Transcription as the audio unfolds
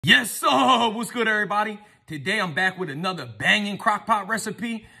Yes, sir. What's good, everybody? Today, I'm back with another banging crockpot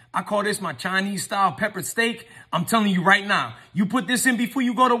recipe. I call this my Chinese-style peppered steak. I'm telling you right now, you put this in before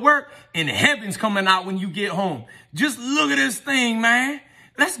you go to work, and heaven's coming out when you get home. Just look at this thing, man.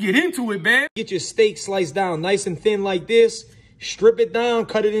 Let's get into it, babe. Get your steak sliced down nice and thin like this. Strip it down,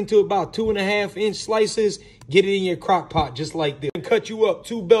 cut it into about 2.5-inch slices. Get it in your crock pot just like this. And cut you up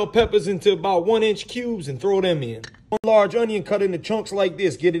 2 bell peppers into about 1-inch cubes and throw them in. 1 large onion cut into chunks like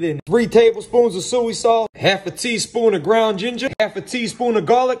this. Get it in. 3 tablespoons of soy sauce. 1/2 teaspoon of ground ginger. 1/2 teaspoon of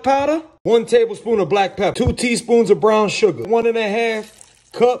garlic powder. 1 tablespoon of black pepper. 2 teaspoons of brown sugar. 1.5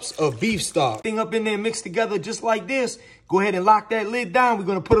 cups of beef stock. Thing up in there mixed together just like this. Go ahead and lock that lid down. We're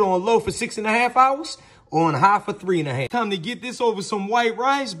going to put it on low for 6.5 hours. On high for 3.5. Time to get this over some white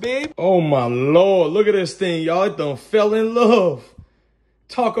rice, babe. Oh my Lord, look at this thing, y'all. It done fell in love.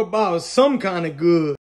 Talk about some kind of good.